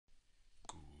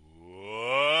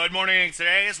Good morning.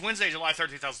 Today is Wednesday, July 3rd,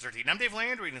 2013. I'm Dave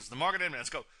Landry, and this is the Market Minute. Let's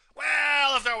go.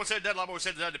 Well, after I was said dead level, we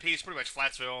said dead to piece, pretty much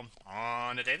Flatsville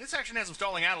on the day. This action has them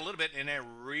stalling out a little bit in a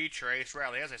retrace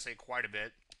rally, as I say, quite a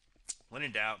bit. When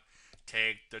in doubt,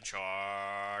 take the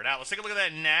chart out. Let's take a look at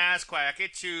that NASDAQ.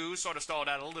 It too sort of stalled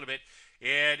out a little bit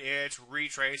in its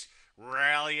retrace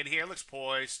rally in here. Looks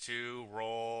poised to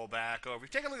roll back over.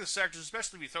 If you take a look at the sectors,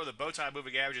 especially if you throw the bow tie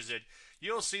moving averages in,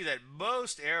 you'll see that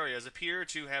most areas appear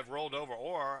to have rolled over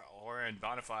or in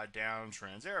bona fide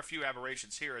downtrends. There are a few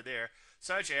aberrations here or there,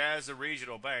 such as the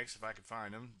regional banks, if I can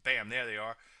find them. Bam, there they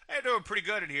are. They're doing pretty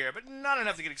good in here, but not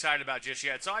enough to get excited about just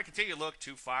yet. So I continue to look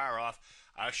to fire off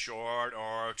a short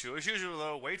or two. As usual,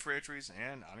 though, wait for entries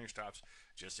and on your stops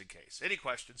just in case. Any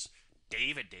questions?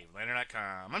 Dave at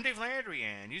DaveLandry.com. I'm Dave Landry,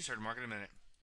 and you just heard Market in a Minute.